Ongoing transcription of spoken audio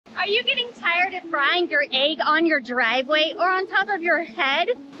Are you getting tired of frying your egg on your driveway or on top of your head?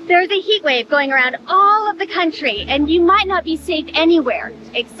 There's a heat wave going around all of the country, and you might not be safe anywhere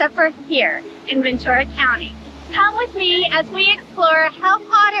except for here in Ventura County. Come with me as we explore how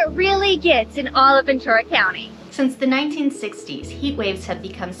hot it really gets in all of Ventura County. Since the 1960s, heat waves have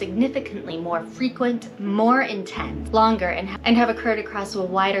become significantly more frequent, more intense, longer, and have occurred across a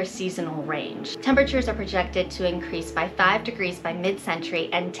wider seasonal range. Temperatures are projected to increase by 5 degrees by mid-century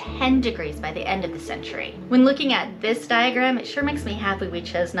and 10 degrees by the end of the century. When looking at this diagram, it sure makes me happy we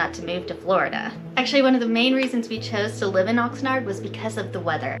chose not to move to Florida. Actually, one of the main reasons we chose to live in Oxnard was because of the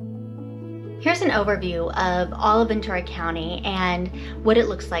weather. Here's an overview of all of Ventura County and what it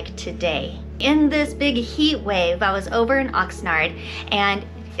looks like today. In this big heat wave, I was over in Oxnard and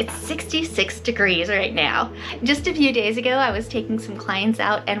it's 66 degrees right now. Just a few days ago, I was taking some clients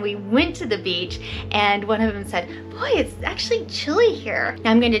out and we went to the beach and one of them said, boy, it's actually chilly here.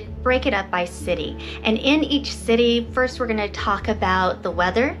 Now I'm going to break it up by city. And in each city, first we're going to talk about the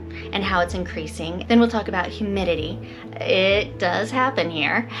weather and how it's increasing. Then we'll talk about humidity. It does happen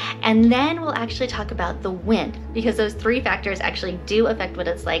here. And then we'll actually talk about the wind, because those three factors actually do affect what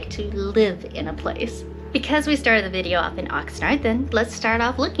it's like to live in a place. Because we started the video off in Oxnard, then let's start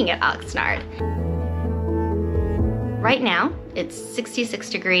off looking at Oxnard. Right now, it's 66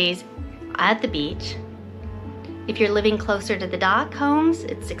 degrees at the beach. If you're living closer to the dock homes,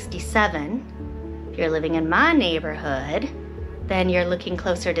 it's 67. If you're living in my neighborhood, then you're looking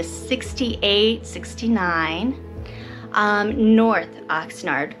closer to 68, 69. North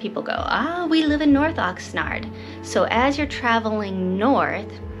Oxnard, people go, we live in North Oxnard. So as you're traveling north,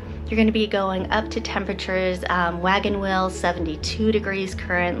 you're going to be going up to temperatures, Wagon Wheel 72 degrees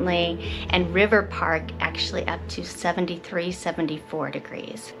currently, and River Park actually up to 73, 74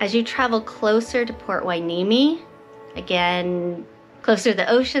 degrees. As you travel closer to Port Hueneme, again, closer to the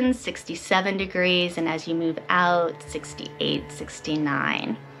ocean, 67 degrees, and as you move out, 68,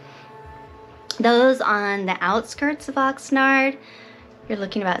 69. Those on the outskirts of Oxnard, you're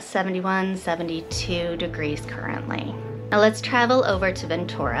looking about 71, 72 degrees currently. Now let's travel over to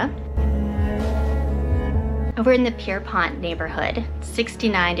Ventura. Over in the Pierpont neighborhood,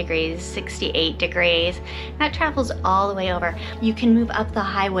 69 degrees, 68 degrees. That travels all the way over. You can move up the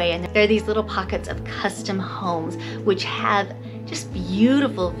highway and there are these little pockets of custom homes which have just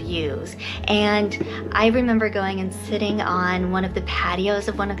beautiful views. And I remember going and sitting on one of the patios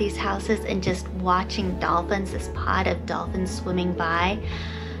of one of these houses and just watching dolphins, this pod of dolphins swimming by.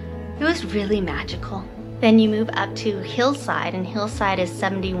 It was really magical. Then you move up to Hillside, and Hillside is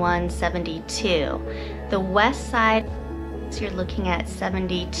 71, 72. The west side, so you're looking at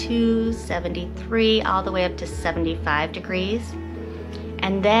 72, 73, all the way up to 75 degrees.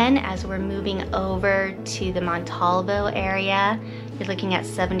 And then as we're moving over to the Montalvo area, you're looking at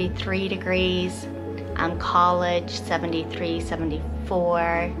 73 degrees, College, 73, 74.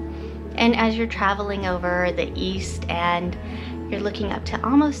 And as you're traveling over the east end, you're looking up to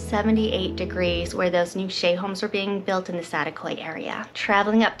almost 78 degrees where those new Shea homes are being built in the Saticoy area.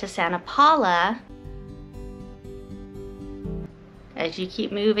 Traveling up to Santa Paula, as you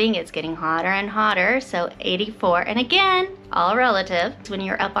keep moving, it's getting hotter and hotter, so 84, and again, all relative. When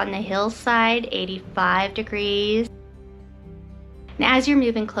you're up on the hillside, 85 degrees. And as you're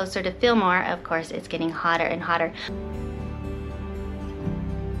moving closer to Fillmore, of course, it's getting hotter and hotter.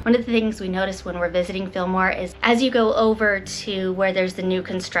 One of the things we notice when we're visiting Fillmore is as you go over to where there's the new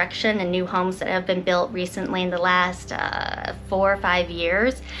construction and new homes that have been built recently in the last 4 or 5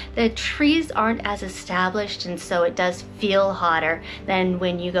 years, the trees aren't as established, and so it does feel hotter than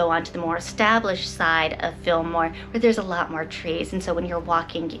when you go onto the more established side of Fillmore where there's a lot more trees, and so when you're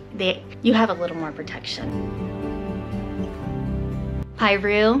walking, you have a little more protection.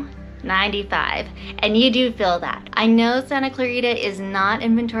 Piru, 95, and you do feel that. I know Santa Clarita is not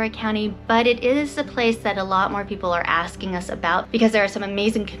in Ventura County, but it is a place that a lot more people are asking us about because there are some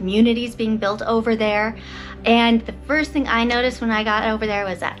amazing communities being built over there. And the first thing I noticed when I got over there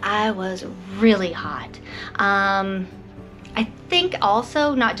was that I was really hot. I think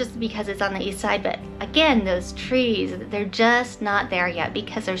also, not just because it's on the east side, but again, those trees, they're just not there yet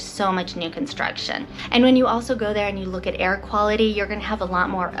because there's so much new construction. And when you also go there and you look at air quality, you're gonna have a lot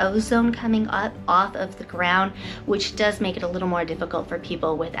more ozone coming up off of the ground, which does make it a little more difficult for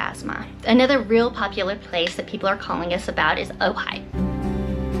people with asthma. Another real popular place that people are calling us about is Ojai.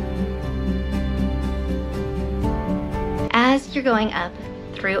 As you're going up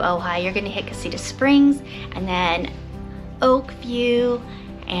through Ojai, you're gonna hit Casita Springs, and then Oakview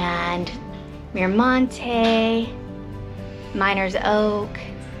and Miramonte, Miners Oak,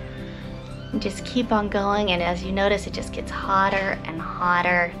 and just keep on going, and as you notice, it just gets hotter and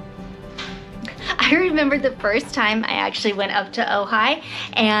hotter. I remember the first time I actually went up to Ojai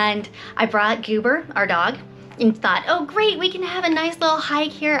and I brought Goober, our dog, and thought, oh great, we can have a nice little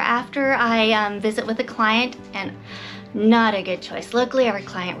hike here after I visit with a client, and not a good choice. Luckily our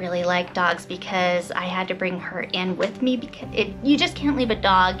client really liked dogs because I had to bring her in with me because you just can't leave a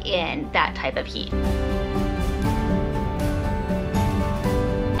dog in that type of heat.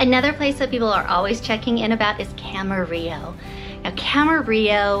 Another place that people are always checking in about is Camarillo. Now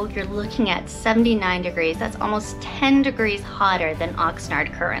Camarillo, you're looking at 79 degrees. That's almost 10 degrees hotter than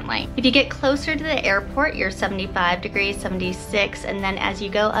Oxnard currently. If you get closer to the airport, you're 75 degrees, 76, and then as you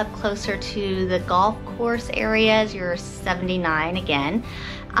go up closer to the golf course areas, you're 79 again.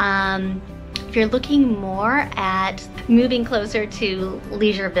 If you're looking more at moving closer to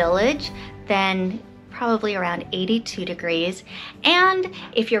Leisure Village, then probably around 82 degrees. And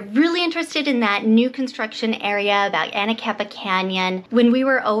if you're really interested in that new construction area about Anacapa Canyon, when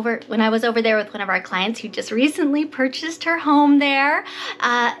I was over there with one of our clients who just recently purchased her home there,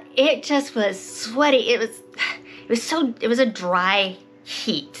 it just was sweaty. It was a dry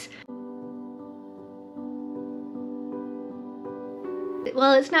heat.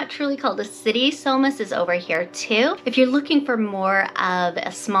 Well, it's not truly called a city. Somas is over here too. If you're looking for more of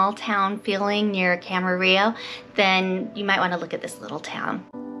a small town feeling near Camarillo, then you might want to look at this little town.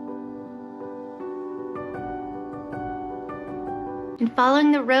 And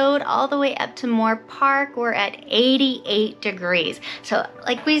following the road all the way up to Moore Park, we're at 88 degrees. So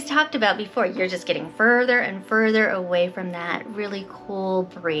like we talked about before, you're just getting further and further away from that really cool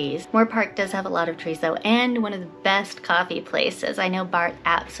breeze. Moore Park does have a lot of trees though, and one of the best coffee places. I know Bart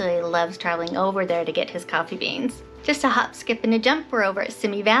absolutely loves traveling over there to get his coffee beans. Just a hop, skip, and a jump, we're over at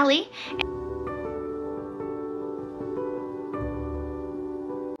Simi Valley.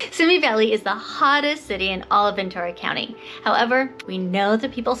 Simi Valley is the hottest city in all of Ventura County. However, we know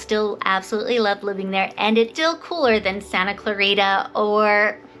that people still absolutely love living there, and it's still cooler than Santa Clarita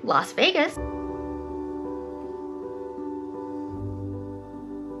or Las Vegas.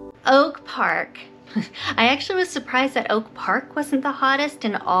 Oak Park. I actually was surprised that Oak Park wasn't the hottest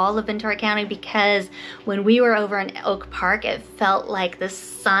in all of Ventura County, because when we were over in Oak Park, it felt like the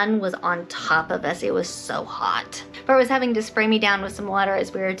sun was on top of us. It was so hot. Bart was having to spray me down with some water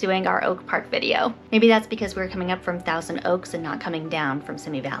as we were doing our Oak Park video. Maybe that's because we were coming up from Thousand Oaks and not coming down from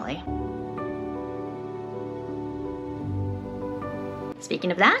Simi Valley.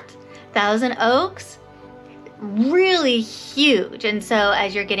 Speaking of that, Thousand Oaks, really huge, and so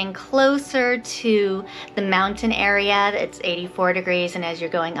as you're getting closer to the mountain area, it's 84 degrees, and as you're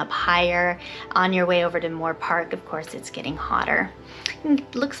going up higher on your way over to Moore Park, of course it's getting hotter.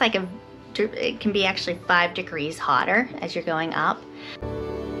 It looks like it can be actually 5 degrees hotter as you're going up.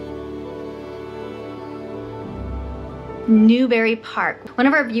 Newberry Park. One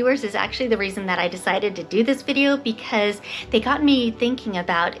of our viewers is actually the reason that I decided to do this video, because they got me thinking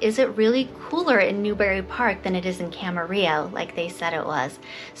about, is it really cooler in Newberry Park than it is in Camarillo, like they said it was?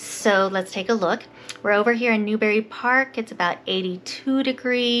 So let's take a look. We're over here in Newberry Park. It's about 82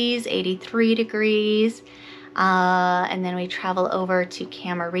 degrees, 83 degrees. And then we travel over to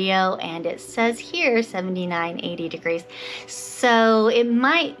Camarillo, and it says here 79, 80 degrees. So it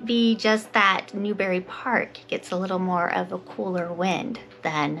might be just that Newberry Park gets a little more of a cooler wind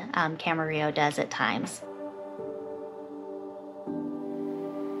than Camarillo does at times.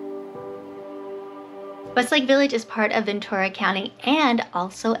 Westlake Village is part of Ventura County and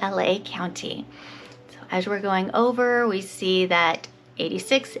also LA County. So as we're going over, we see that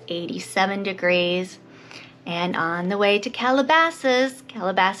 86, 87 degrees. And on the way to Calabasas,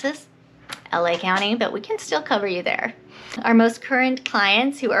 LA County, but we can still cover you there. Our most current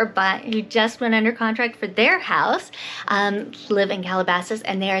clients who just went under contract for their house live in Calabasas,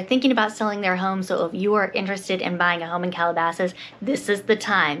 and they are thinking about selling their home. So if you are interested in buying a home in Calabasas, this is the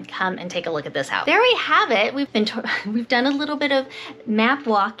time. Come and take a look at this house. There we have it. We've done a little bit of map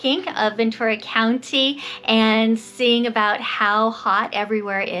walking of Ventura County and seeing about how hot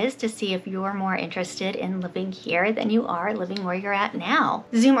everywhere is, to see if you're more interested in living here than you are living where you're at now.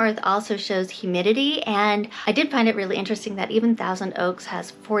 Zoom Earth also shows humidity, and I did find it really interesting that even Thousand Oaks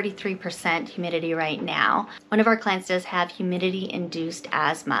has 43% humidity right now. One of our clients does have humidity-induced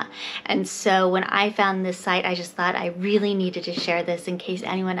asthma, and so when I found this site, I just thought I really needed to share this in case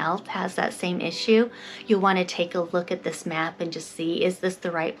anyone else has that same issue. You'll want to take a look at this map and just see, is this the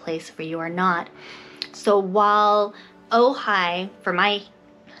right place for you or not? So while Ojai, for my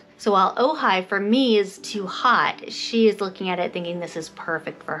So while Ojai for me is too hot, she is looking at it thinking this is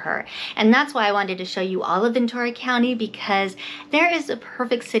perfect for her. And that's why I wanted to show you all of Ventura County, because there is a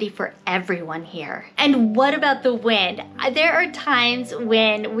perfect city for everyone here. And what about the wind? There are times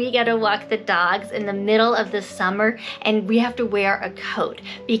when we gotta walk the dogs in the middle of the summer and we have to wear a coat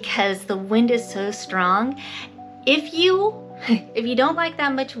because the wind is so strong. If you don't like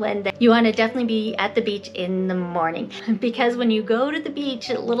that much wind, then you want to definitely be at the beach in the morning, because when you go to the beach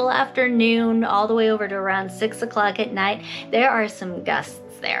at little after noon all the way over to around 6 o'clock at night, there are some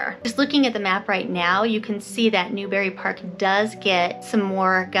gusts there. Just looking at the map right now, you can see that Newberry Park does get some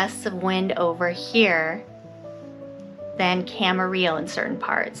more gusts of wind over here than Camarillo in certain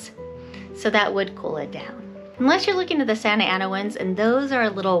parts. So that would cool it down. Unless you're looking at the Santa Ana winds, and those are a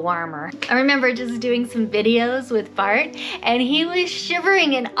little warmer. I remember just doing some videos with Bart, and he was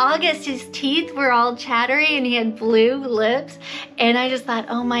shivering in August. His teeth were all chattery and he had blue lips. And I just thought,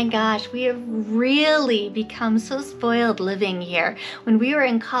 oh my gosh, we have really become so spoiled living here. When we were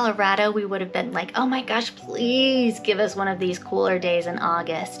in Colorado, we would have been like, oh my gosh, please give us one of these cooler days in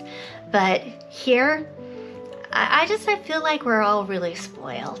August. But here, I feel like we're all really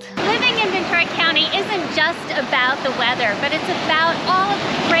spoiled. Living in Ventura County isn't just about the weather, but it's about all of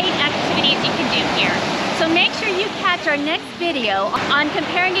the great activities you can do here. So make sure you catch our next video on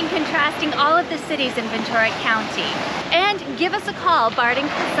comparing and contrasting all of the cities in Ventura County. And give us a call, Bart and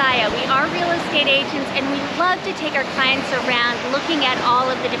Keziah. We are real estate agents, and we love to take our clients around looking at all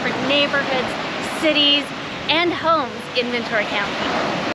of the different neighborhoods, cities, and homes in Ventura County.